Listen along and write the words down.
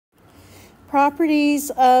Properties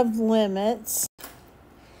of limits.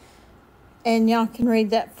 And y'all can read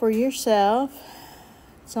that for yourself.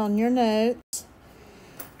 It's on your notes.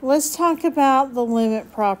 Let's talk about the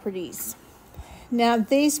limit properties. Now,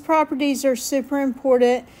 these properties are super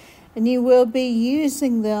important, and you will be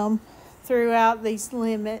using them throughout these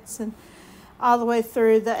limits and all the way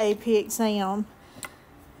through the AP exam.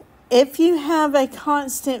 If you have a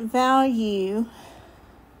constant value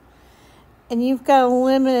and you've got a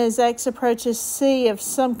limit as x approaches c of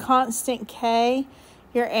some constant k,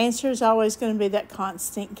 your answer is always going to be that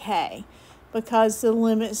constant k, because the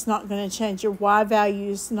limit's not going to change. Your y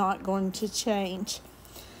value is not going to change.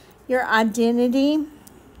 Your identity,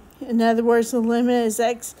 in other words, the limit as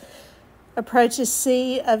x approaches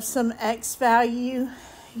c of some x value,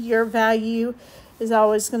 your value is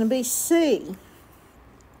always going to be c,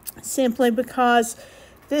 simply because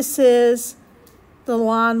this is the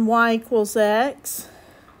line y equals x.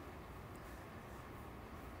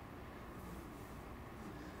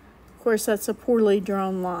 Of course, that's a poorly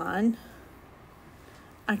drawn line.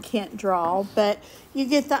 I can't draw, but you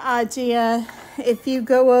get the idea. If you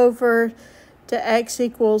go over to x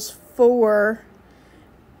equals 4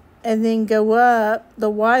 and then go up,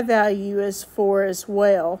 the y value is 4 as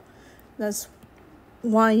well. That's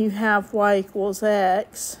why you have y equals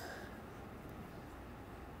x.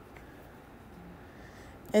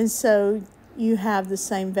 And so you have the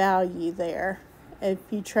same value there. If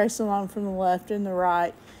you trace along from the left and the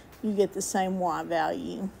right, you get the same y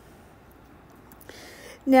value.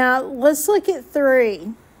 Now, let's look at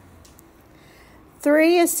 3.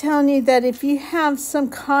 3 is telling you that if you have some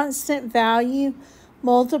constant value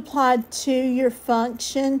multiplied to your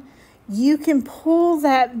function, you can pull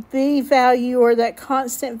that b value or that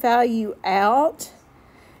constant value out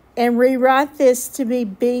and rewrite this to be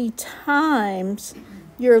b times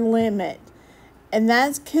your limit. And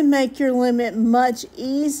that can make your limit much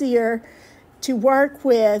easier to work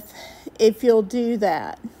with if you'll do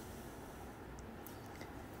that.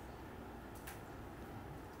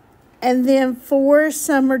 And then for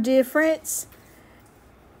sum or difference,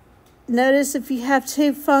 notice if you have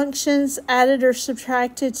two functions added or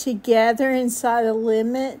subtracted together inside a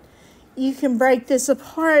limit, you can break this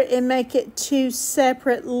apart and make it two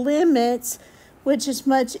separate limits, which is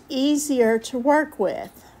much easier to work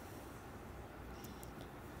with.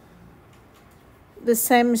 The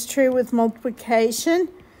same is true with multiplication.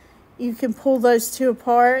 You can pull those two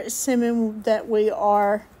apart, assuming that we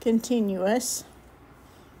are continuous.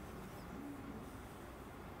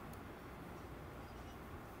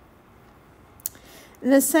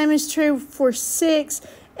 And the same is true for 6.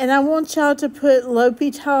 And I want y'all to put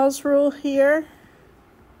L'Hopital's rule here.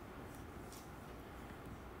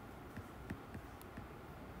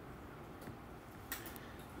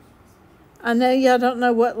 I know y'all don't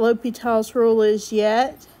know what L'Hopital's rule is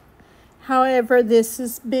yet. However, this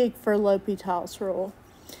is big for L'Hopital's rule.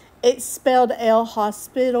 It's spelled L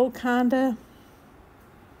hospital, kinda.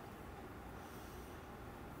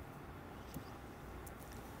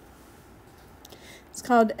 It's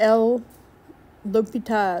called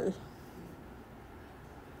L'Hopital.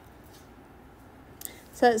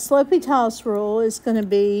 So it's L'Hopital's rule is going to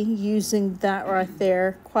be using that right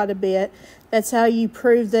there quite a bit. That's how you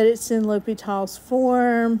prove that it's in L'Hopital's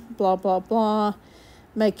form, blah, blah, blah,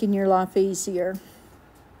 making your life easier.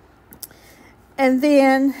 And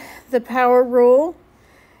then the power rule.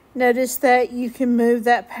 Notice that you can move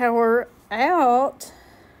that power out,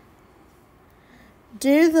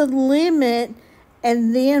 do the limit,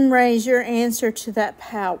 and then raise your answer to that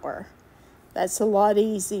power. That's a lot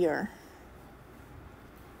easier.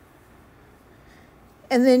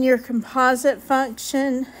 And then your composite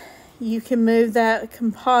function, you can move that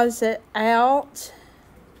composite out,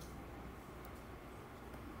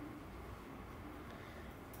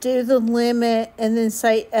 do the limit, and then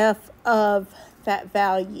say f of that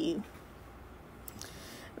value.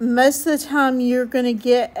 Most of the time you're going to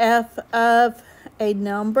get f of a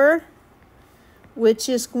number, which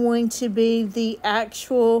is going to be the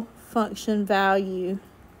actual function value.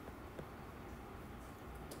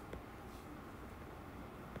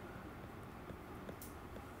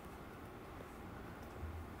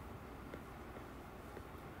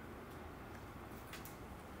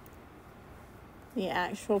 The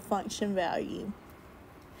actual function value.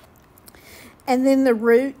 And then the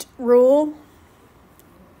root rule.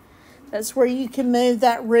 That's where you can move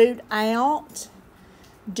that root out,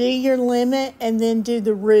 do your limit, and then do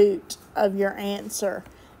the root of your answer.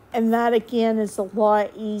 And that, again, is a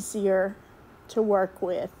lot easier to work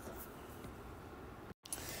with.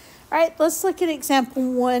 All right, let's look at example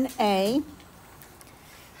 1A.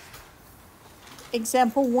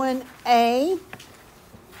 Example 1a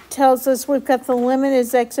tells us we've got the limit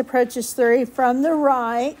as x approaches 3 from the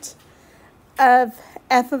right of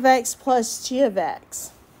f of x plus g of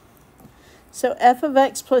x. So f of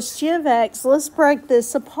x plus g of x, let's break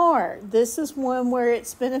this apart. This is one where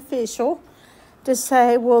it's beneficial to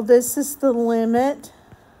say, well, this is the limit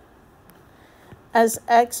as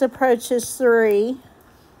x approaches 3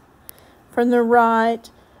 from the right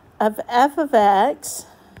of f of x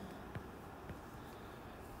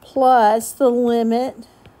plus the limit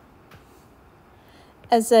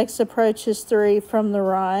as x approaches 3 from the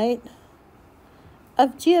right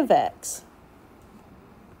of g of x.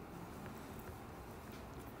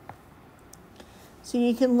 So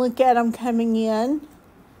you can look at them coming in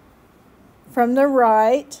from the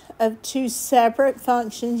right of two separate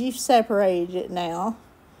functions. You've separated it now.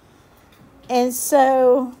 And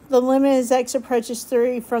so the limit as x approaches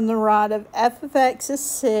 3 from the right of f of x is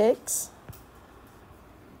 6.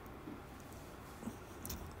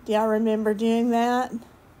 Do y'all remember doing that?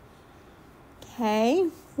 Okay.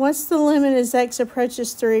 What's the limit as x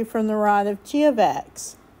approaches 3 from the right of g of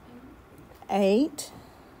x? 8.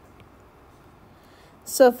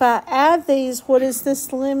 So if I add these, what is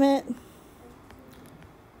this limit?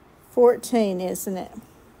 14, isn't it?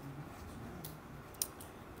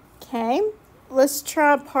 Okay. Let's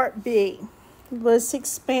try part B. Let's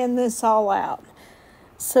expand this all out.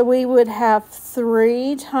 So we would have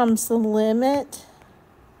 3 times the limit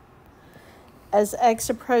as x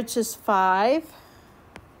approaches 5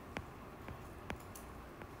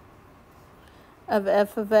 of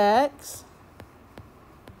f of x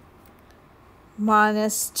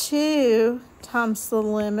minus 2 times the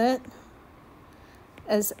limit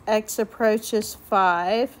as x approaches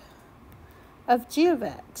 5 of g of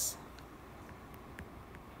x.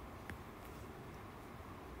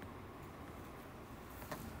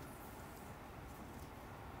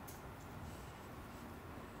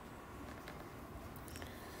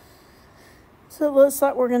 So it looks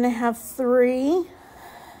like we're going to have 3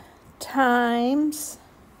 times,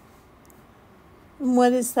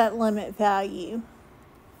 what is that limit value?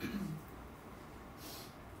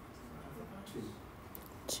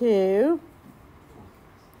 2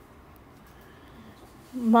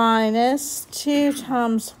 minus 2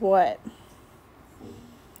 times what?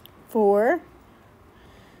 4.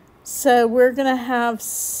 So we're going to have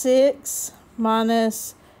 6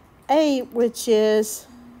 minus 8, which is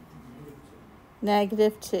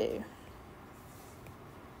negative 2.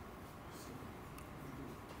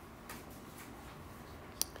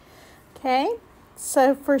 Okay,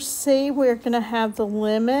 so for C, we're going to have the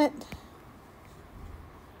limit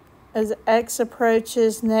as x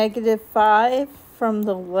approaches negative 5 from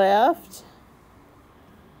the left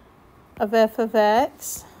of f of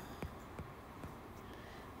x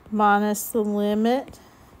minus the limit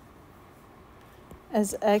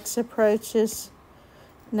as x approaches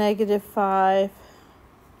negative 5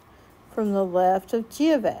 from the left of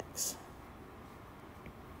g of x.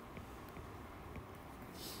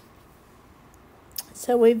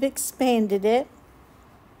 So we've expanded it.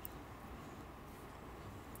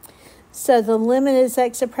 So the limit as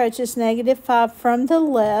x approaches negative 5 from the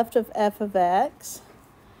left of f of x.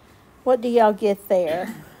 What do y'all get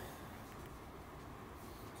there?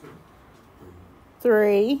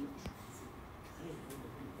 3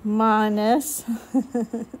 minus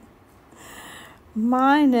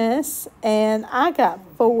and I got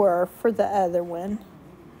 4 for the other one.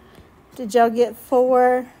 Did y'all get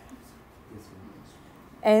 4?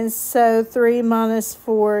 And so 3 minus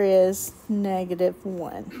 4 is negative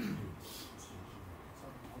 1.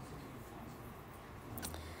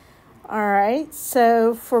 All right,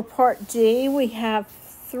 so for part D, we have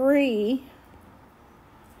 3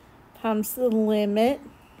 times the limit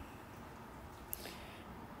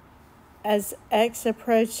as x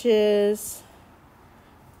approaches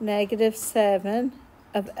negative 7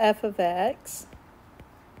 of f of x.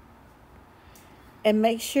 And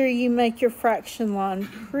make sure you make your fraction line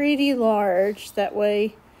pretty large. That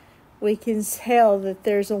way we can tell that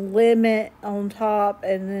there's a limit on top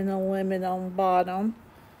and then a limit on bottom.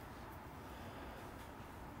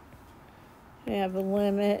 We have a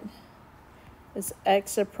limit as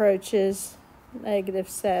x approaches negative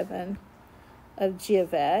 7 of g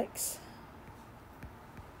of x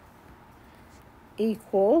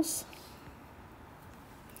equals.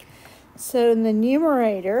 So in the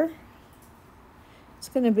numerator, it's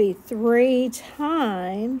going to be 3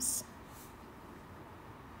 times,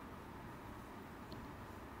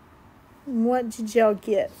 what did y'all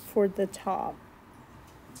get for the top?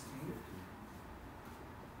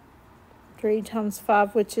 3 times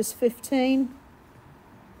 5, which is 15.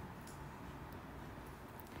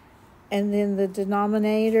 And then the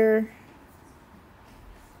denominator,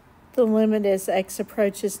 the limit as x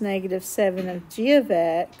approaches negative 7 of g of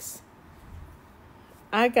x.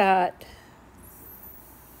 I got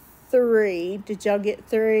 3. Did y'all get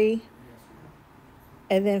 3?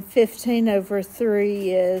 And then 15 over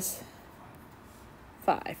 3 is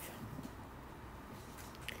 5.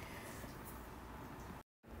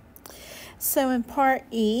 So in part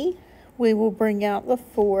E, we will bring out the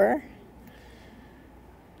 4.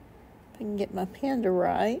 If I can get my pen to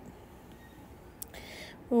write.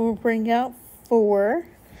 We will bring out 4,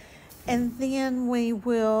 and then we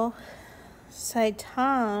will say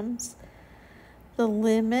times the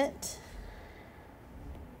limit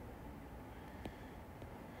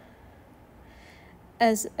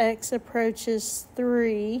as x approaches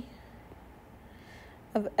 3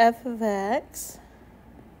 of f of x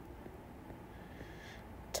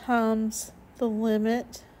times the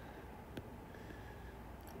limit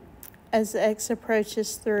as x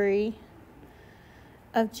approaches 3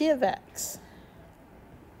 of g of x.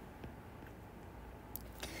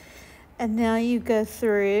 And now you go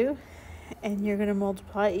through and you're going to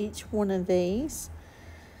multiply each one of these.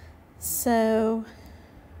 So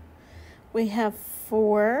we have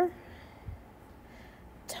 4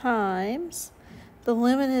 times the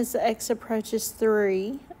limit as x approaches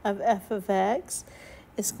 3 of f of x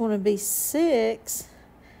is going to be 6,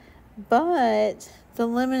 but the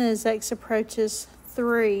limit as x approaches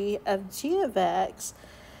 3 of g of x,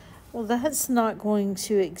 well, that's not going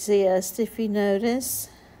to exist. If you notice,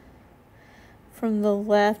 from the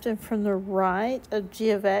left and from the right of g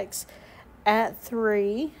of x at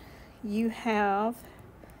 3, you have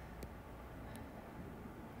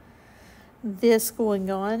this going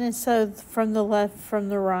on, and so from the left, from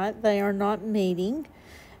the right, they are not meeting,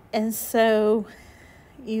 and so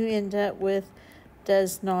you end up with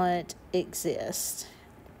does not exist.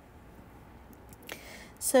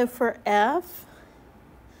 So for f,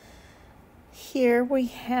 here we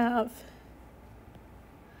have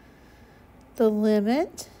the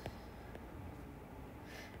limit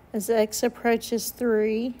as x approaches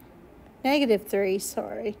negative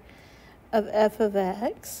 3, of f of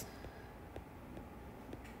x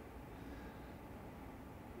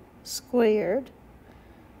squared.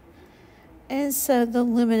 And so the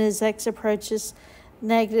limit as x approaches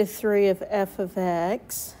negative 3 of f of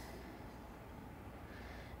x.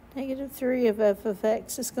 Negative 3 of f of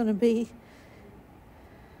x is going to be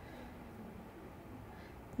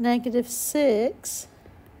negative 6.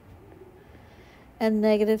 And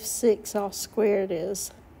negative 6 all squared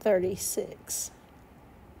is 36.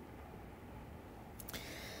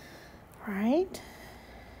 All right.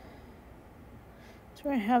 So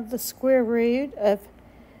we have the square root of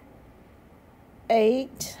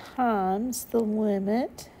 8 times the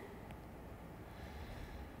limit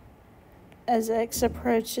as x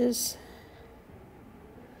approaches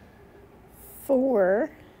 4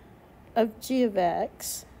 of g of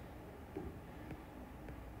x.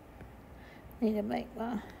 Need to make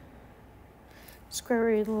my square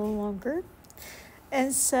root a little longer.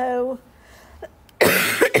 And so,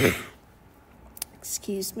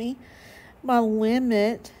 excuse me, my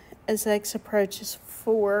limit as x approaches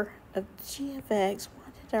 4 of g of x.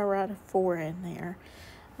 Why did I write a 4 in there?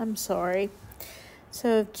 I'm sorry.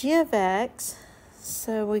 So of g of x,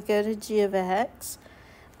 so we go to g of x.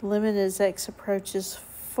 Limit as x approaches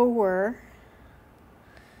 4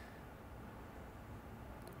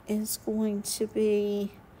 is going to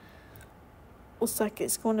be, looks like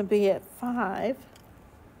it's going to be at 5.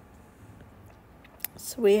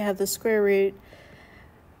 So we have the square root of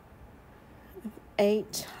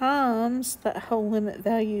 8 times, that whole limit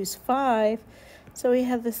value is 5. So we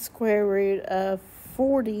have the square root of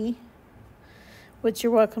 40, which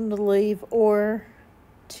you're welcome to leave, or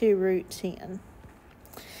 2 root 10.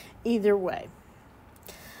 Either way.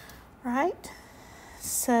 Right?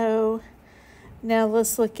 So now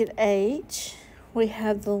let's look at h. We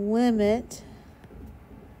have the limit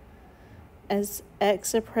as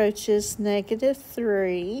x approaches negative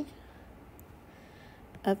 3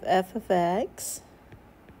 of f of x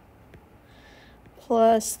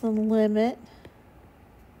plus the limit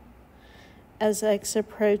as x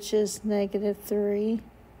approaches negative 3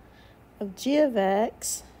 of g of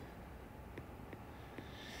x,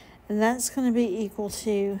 and that's going to be equal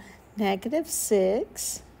to negative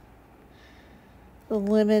 6. The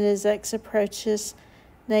limit as x approaches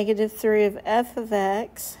negative 3 of f of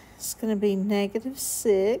x is going to be negative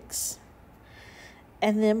 6,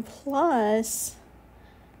 and then plus,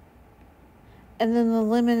 and then the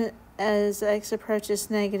limit as x approaches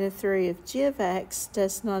negative 3 of g of x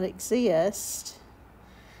does not exist,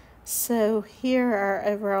 So here our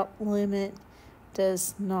overall limit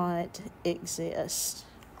does not exist.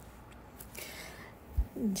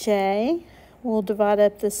 J, we'll divide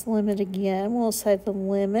up this limit again. We'll say the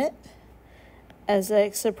limit as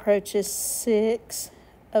x approaches 6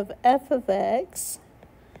 of f of x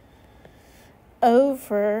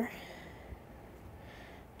over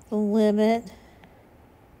the limit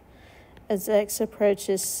as x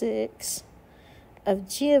approaches 6 of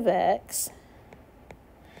g of x.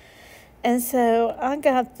 And so I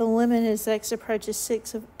got the limit as x approaches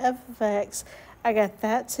 6 of f of x. I got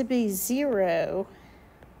that to be 0.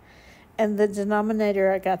 And the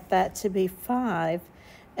denominator, I got that to be 5.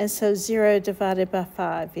 And so 0 divided by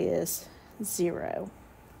 5 is 0.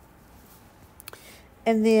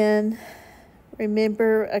 And then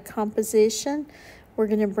remember a composition. We're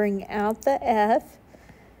going to bring out the f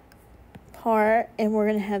part, and we're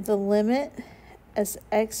going to have the limit as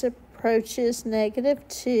x approaches negative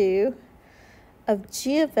 2 of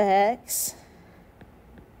g of x.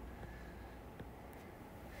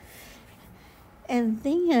 And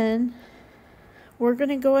then we're going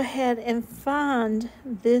to go ahead and find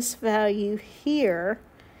this value here.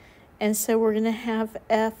 And so we're going to have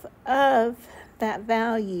f of that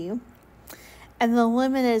value. And the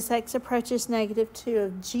limit as x approaches negative 2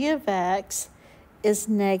 of g of x is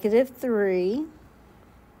negative 3.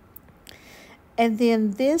 And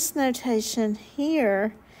then this notation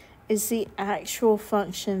here is the actual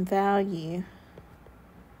function value.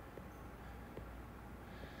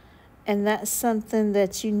 And that's something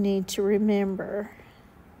that you need to remember.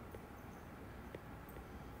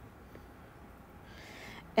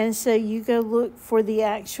 And so you go look for the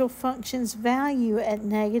actual function's value at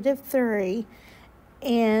negative 3,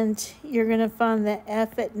 and you're going to find that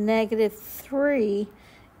f at negative 3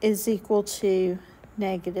 is equal to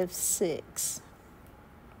negative 6.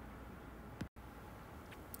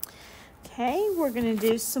 Okay, we're going to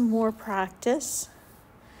do some more practice.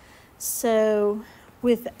 So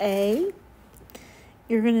with A,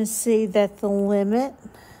 you're going to see that the limit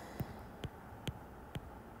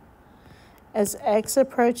as x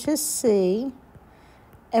approaches c,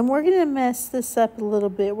 and we're going to mess this up a little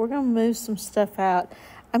bit. We're going to move some stuff out.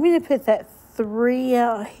 I'm going to put that 3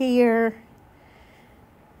 out here,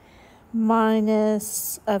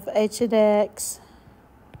 minus of h at x.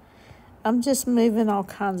 I'm just moving all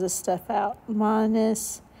kinds of stuff out.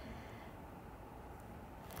 Minus,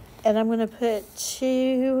 and I'm going to put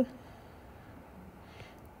 2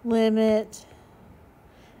 limit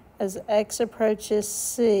as x approaches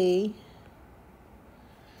c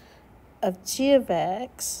of g of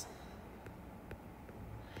x.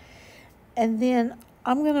 And then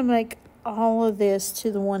I'm going to make all of this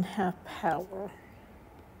to the 1/2 power.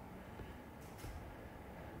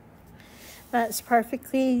 That's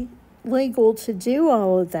perfectly legal to do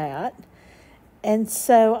all of that. And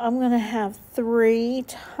so I'm going to have 3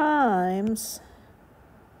 times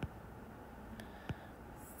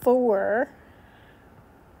 4,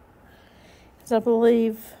 because I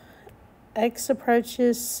believe x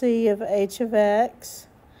approaches c of h of x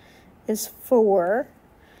is 4,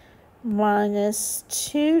 minus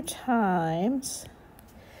 2 times,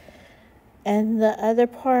 and the other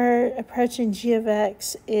part approaching g of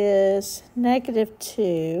x is negative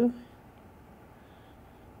 2.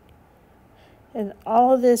 And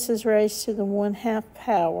all of this is raised to the 1/2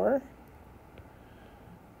 power.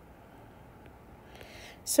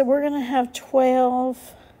 So we're going to have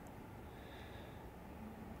 12,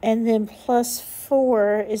 and then plus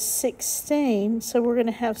 4 is 16. So we're going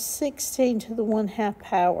to have 16 to the 1/2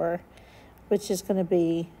 power, which is going to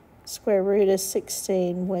be square root of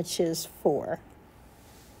 16, which is 4.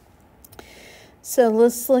 So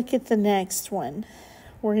let's look at the next one.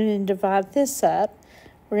 We're going to divide this up.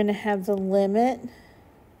 We're going to have the limit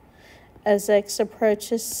as x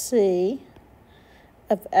approaches c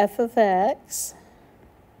of f of x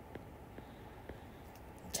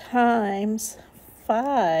times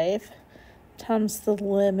 5 times the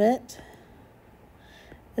limit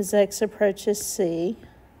as x approaches c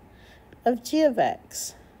of g of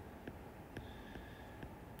x.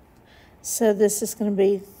 So this is going to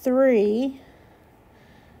be 3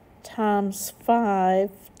 times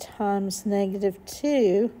 5 times negative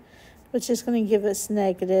 2, which is going to give us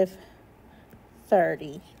negative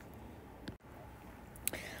 30.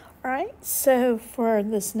 All right, so for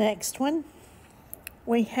this next one,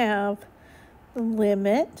 we have the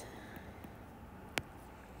limit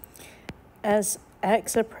as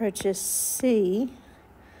x approaches c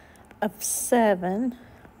of 7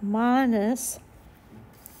 minus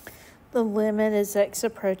the limit as x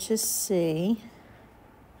approaches c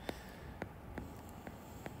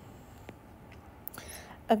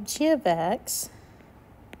of g of x,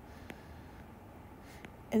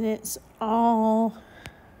 and it's all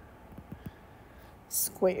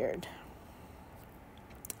squared.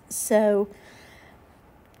 So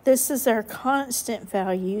this is our constant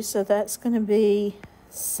value, so that's going to be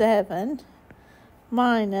 7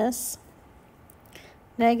 minus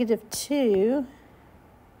 -2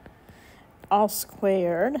 all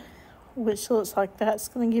squared, which looks like that's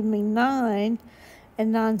going to give me 9,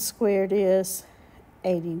 and 9 squared is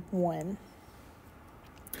 81.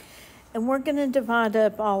 And we're going to divide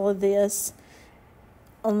up all of this.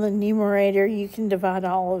 On the numerator, you can divide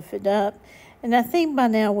all of it up. And I think by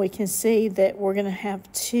now we can see that we're going to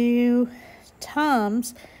have 2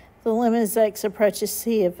 times the limit as x approaches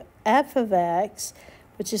c of f of x,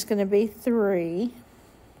 which is going to be 3,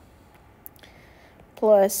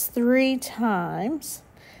 plus 3 times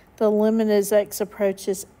the limit as x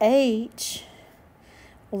approaches h,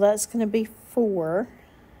 well, that's going to be 4,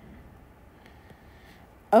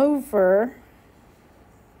 over,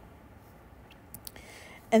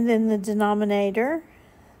 and then the denominator,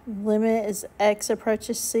 limit as x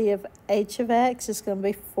approaches c of h of x is going to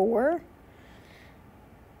be 4,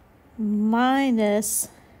 minus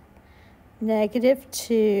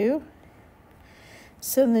 -2.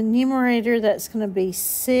 So in the numerator, that's going to be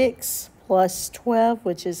 6 plus 12,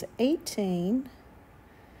 which is 18.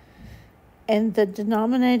 And the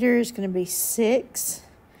denominator is going to be 6.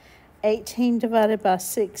 18 divided by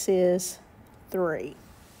 6 is 3.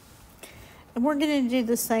 And we're going to do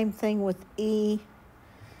the same thing with e.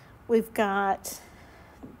 We've got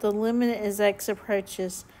the limit as x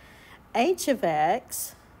approaches h of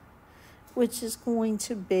x, which is going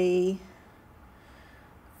to be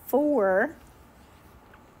 4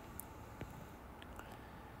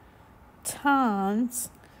 times,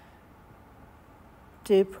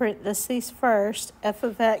 do parentheses first, f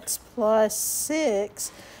of x plus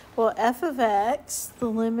 6. Well, f of x, the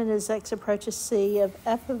limit as x approaches c of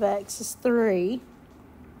f of x is 3.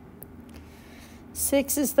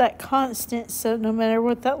 6 is that constant, so no matter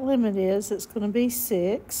what that limit is, it's going to be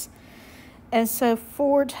 6. And so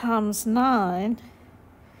 4 times 9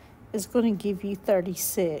 is going to give you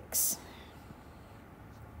 36.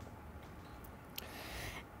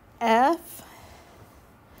 F,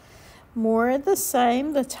 more of the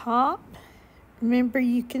same, the top. Remember,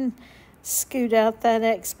 you can scoot out that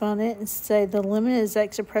exponent and say the limit as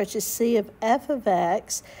x approaches c of f of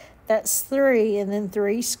x, that's 3, and then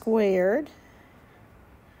 3 squared,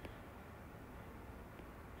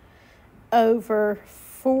 over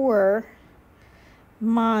 4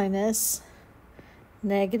 minus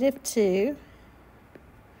 -2,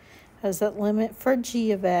 has that limit for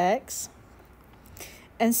g of x.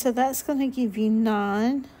 And so that's going to give you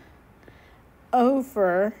 9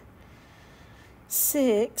 over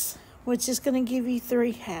 6, which is going to give you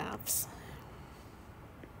 3/2.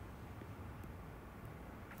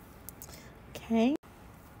 Okay.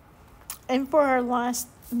 And for our last,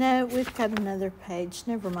 no, we've got another page.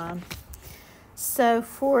 Never mind. So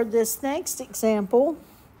for this next example,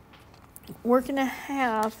 we're going to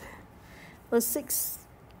have, let's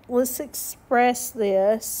express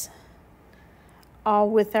this all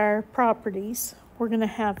with our properties. We're going to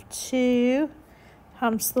have 2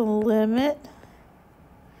 times the limit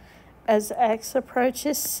as x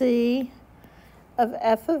approaches c of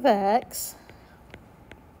f of x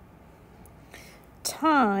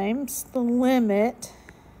times the limit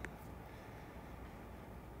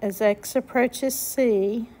as x approaches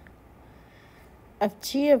c of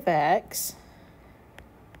g of x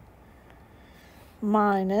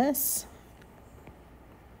minus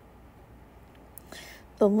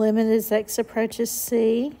the limit as x approaches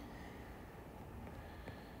c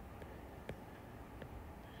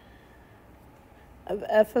of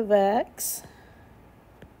f of x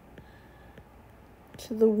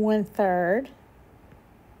to the 1/3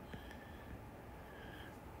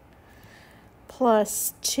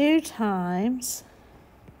 plus 2 times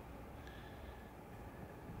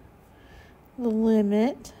the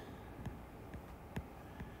limit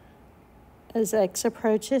as x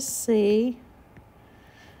approaches c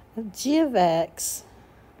of g of x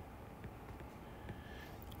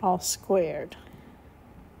all squared.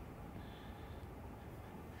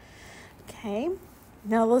 Okay,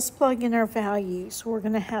 now let's plug in our values. We're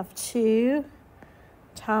going to have 2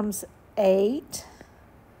 times 8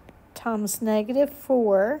 times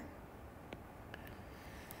 -4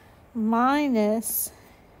 minus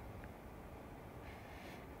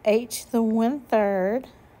 8 to the 1/3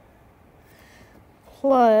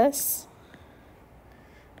 plus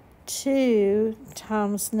 2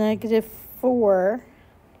 times -4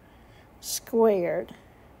 squared.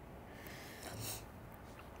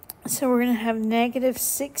 So we're going to have negative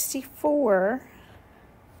 64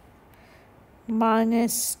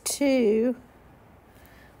 minus 2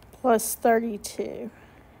 plus 32.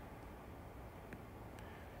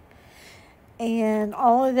 And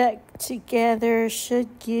all of that together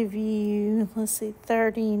should give you, let's see,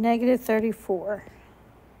 negative 34.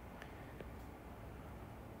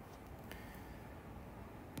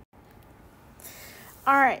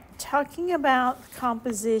 All right, talking about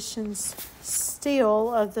compositions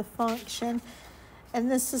still of the function, and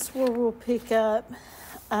this is where we'll pick up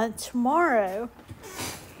tomorrow.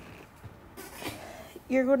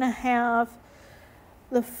 You're going to have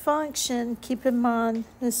the function, keep in mind,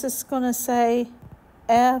 this is going to say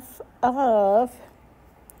f of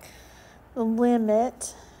the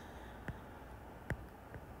limit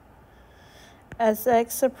as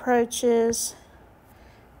x approaches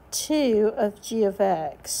 2 of g of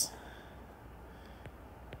x.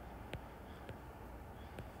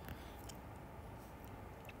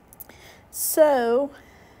 So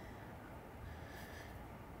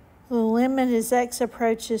the limit as x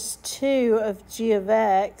approaches 2 of g of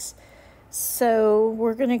x. So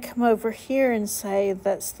we're going to come over here and say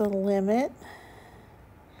that's the limit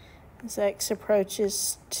as x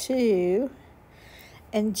approaches 2.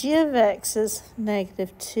 And g of x is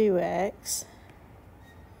negative 2x.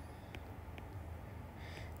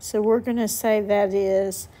 So we're going to say that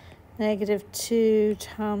is negative 2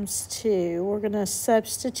 times 2. We're going to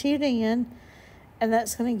substitute in, and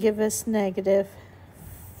that's going to give us negative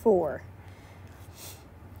 4.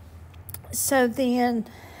 So then,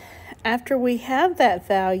 after we have that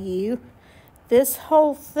value, this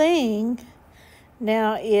whole thing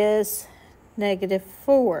now is negative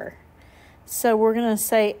 4. So we're going to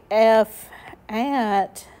say f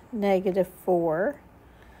at negative 4.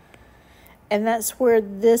 And that's where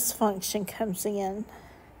this function comes in.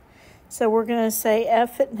 So we're going to say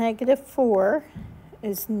f at negative 4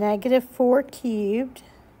 is negative 4 cubed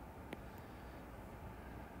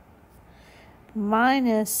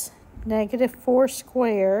minus negative 4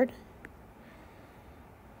 squared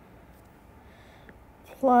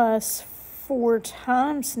plus 4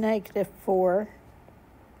 times negative 4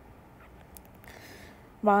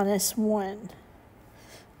 minus 1.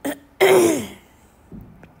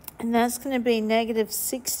 And that's going to be negative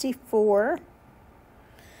 64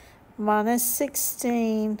 minus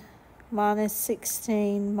 16 minus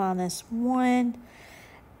 16 minus 1.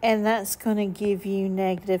 And that's going to give you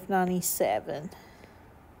negative 97.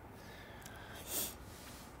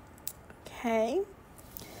 Okay.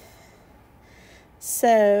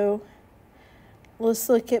 So let's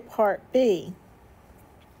look at part B.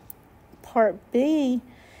 Part B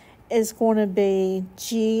is going to be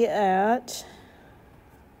g at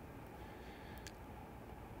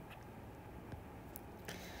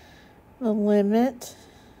the limit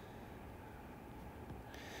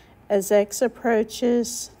as x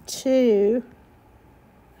approaches 2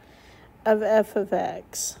 of f of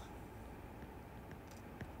x.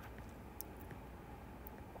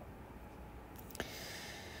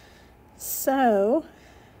 So,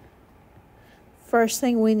 first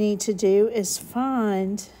thing we need to do is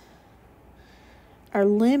find our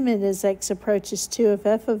limit as x approaches 2 of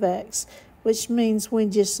f of x, which means we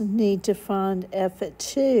just need to find f at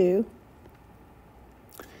 2.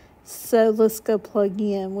 So let's go plug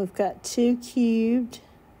in. We've got 2 cubed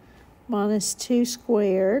minus 2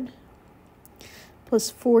 squared plus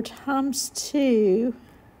 4 times 2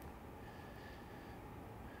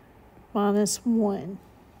 minus 1.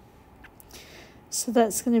 So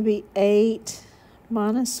that's going to be 8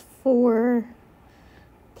 minus 4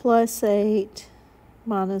 plus 8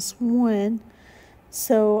 minus 1.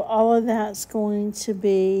 So all of that's going to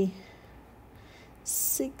be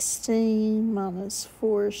 16 minus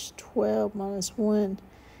 4 is 12 minus 1,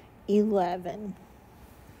 11.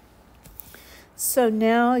 So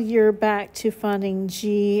now you're back to finding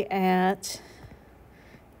g at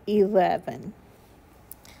 11.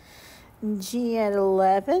 G at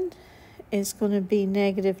 11 is going to be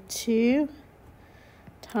negative 2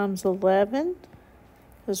 times 11,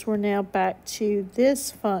 because we're now back to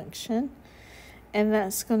this function, and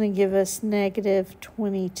that's going to give us negative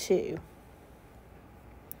 22.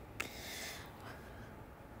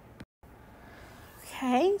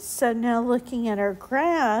 Okay, so now looking at our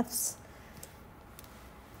graphs,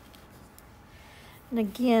 and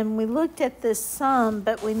again, we looked at this sum,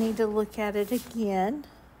 but we need to look at it again.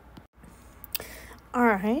 All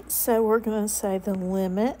right, so we're going to say the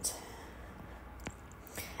limit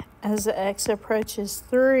as x approaches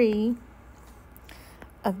 3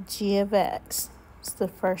 of g of x. It's the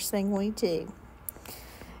first thing we do.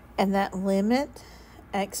 And that limit,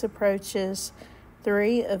 x approaches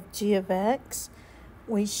 3 of g of x,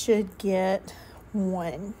 we should get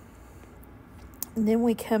 1. And then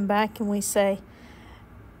we come back and we say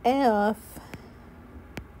f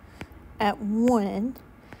at 1,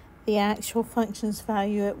 the actual function's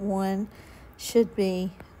value at 1 should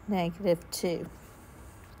be -2.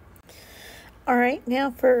 All right,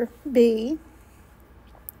 now for b,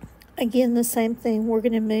 again, the same thing. We're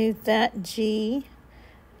going to move that g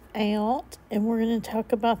out, and we're going to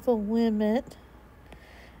talk about the limit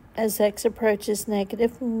as x approaches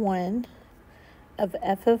 -1 of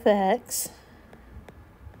f of x.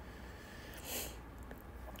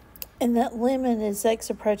 And that limit as x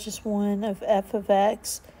approaches 1 of f of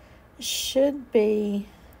x should be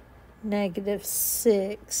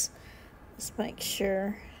 -6. Let's make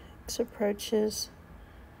sure. X approaches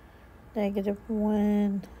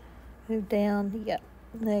 -1. Move down. Yep,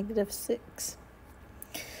 -6.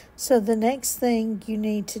 So the next thing you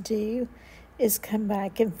need to do is come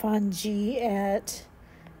back and find g at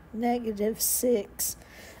 -6.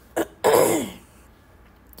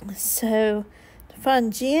 So to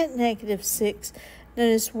find g at -6,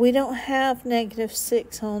 notice we don't have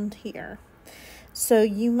 -6 on here. So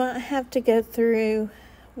you might have to go through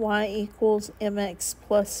y equals mx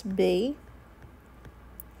plus b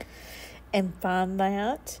and find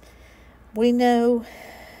that. We know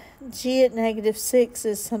g at -6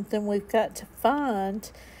 is something we've got to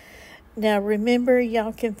find. Now remember,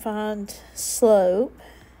 y'all can find slope.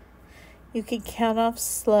 You can count off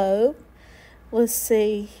slope. Let's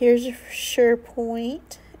see, here's a for sure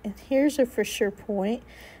point, and here's a for sure point.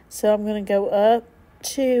 So I'm going to go up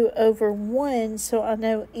 2 over 1, so I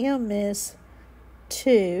know m is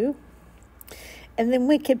 2. And then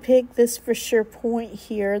we could pick this for sure point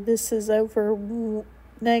here. This is over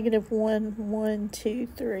 -1, 1, 2,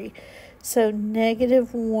 3. So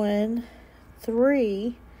 -1,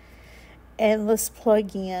 3, and let's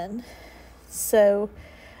plug in. So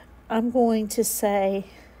I'm going to say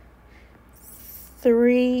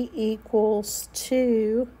 3 equals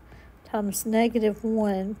 2 times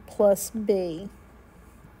 -1 plus b.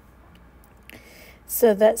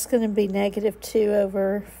 So that's going to be -2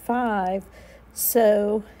 over 5.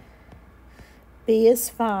 So b is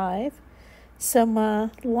 5. So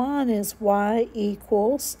my line is y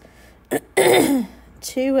equals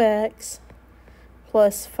 2x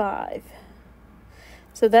plus 5.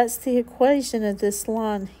 So that's the equation of this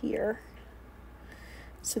line here.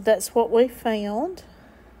 So that's what we found.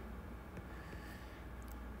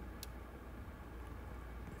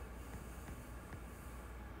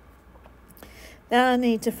 Now I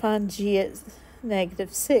need to find g at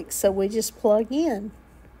 -6, so we just plug in.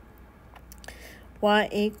 Y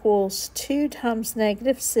equals 2 times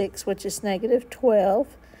 -6, which is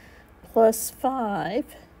 -12, plus 5.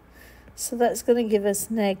 So that's going to give us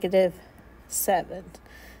 -7.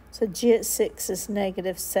 So g at 6 is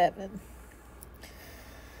 -7.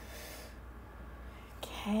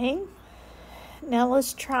 Okay, now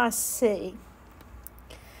let's try c.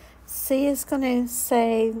 C is going to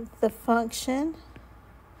say the function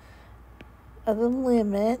of the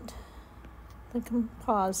limit, the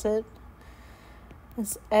composite,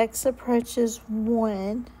 as x approaches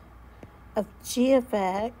 1 of g of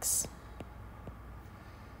x.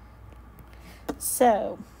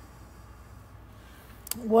 So,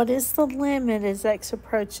 what is the limit as x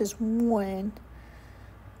approaches 1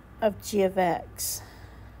 of g of x?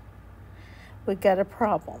 We've got a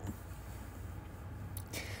problem.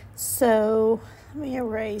 So, let me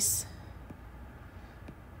erase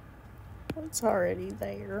what's already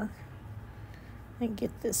there and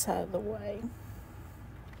get this out of the way.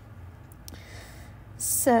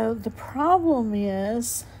 So, the problem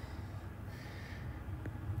is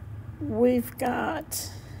we've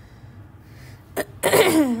got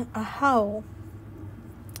a hole.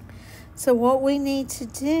 So, what we need to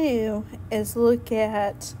do is look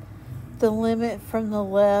at the limit from the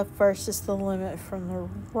left versus the limit from the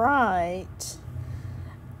right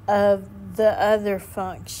of the other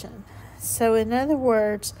function. So in other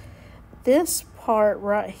words, this part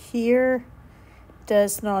right here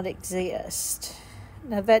does not exist.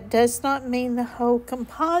 Now that does not mean the whole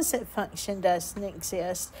composite function doesn't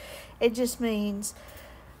exist. It just means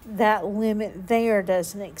that limit there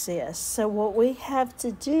doesn't exist. So what we have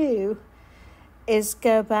to do is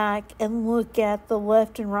go back and look at the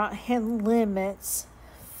left and right hand limits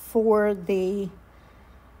for the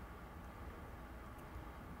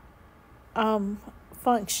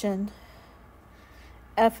function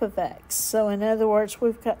f of x. So in other words,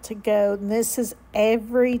 we've got to go, and this is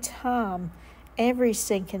every time, every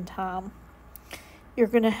sinking time, you're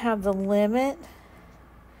going to have the limit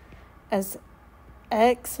as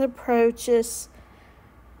x approaches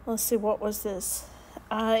let's see, what was this?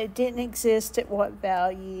 It didn't exist at what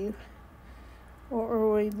value? What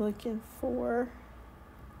were we looking for?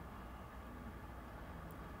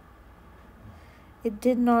 It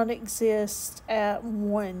did not exist at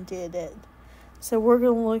 1, did it? So we're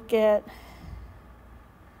going to look at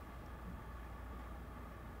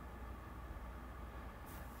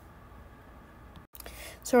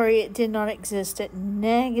it did not exist at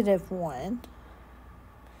 -1.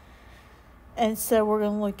 And so we're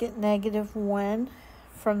going to look at -1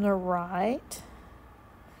 from the right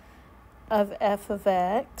of f of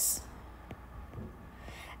x.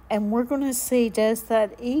 And we're going to see, does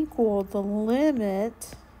that equal the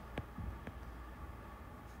limit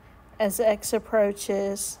as x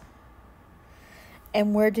approaches?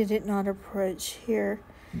 And where did it not approach? Here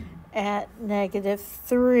at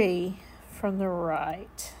 -3 from the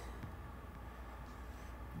right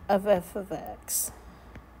of f of x.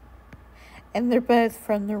 And they're both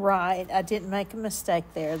from the right. I didn't make a mistake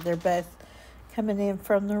there. They're both coming in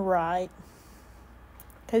from the right,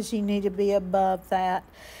 because you need to be above that.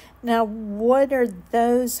 Now, what are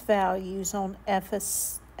those values on f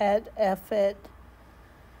at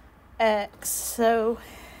x? So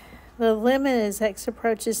the limit as x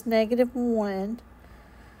approaches -1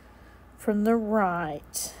 from the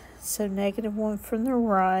right. So -1 from the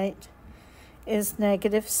right is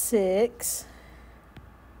 -6.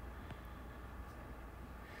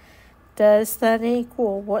 Does that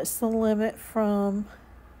equal, what's the limit from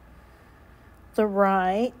the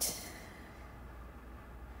right?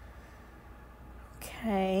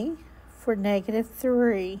 Okay, for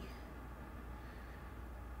 -3.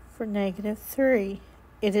 For -3,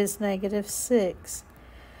 it is -6.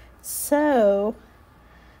 So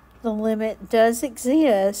the limit does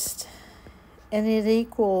exist, and it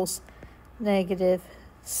equals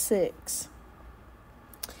 -6.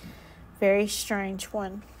 Very strange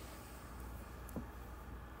one.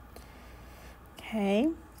 Okay,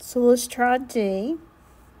 so let's try D.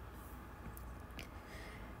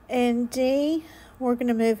 And D, we're going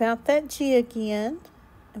to move out that G again,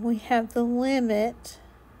 and we have the limit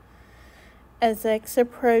as x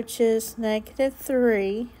approaches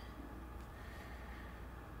 -3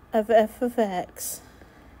 of f of x.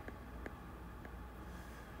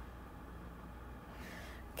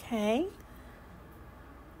 Okay,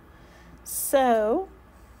 so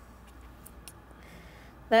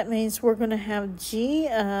that means we're going to have G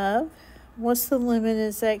of, what's the limit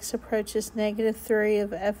as x approaches -3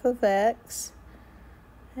 of f of x?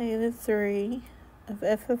 -3 of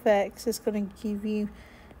f of x is going to give you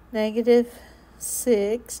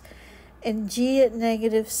 -6. And G at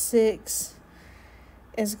 -6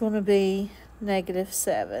 is going to be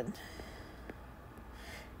 -7.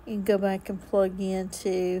 You can go back and plug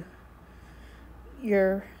into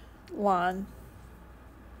your line.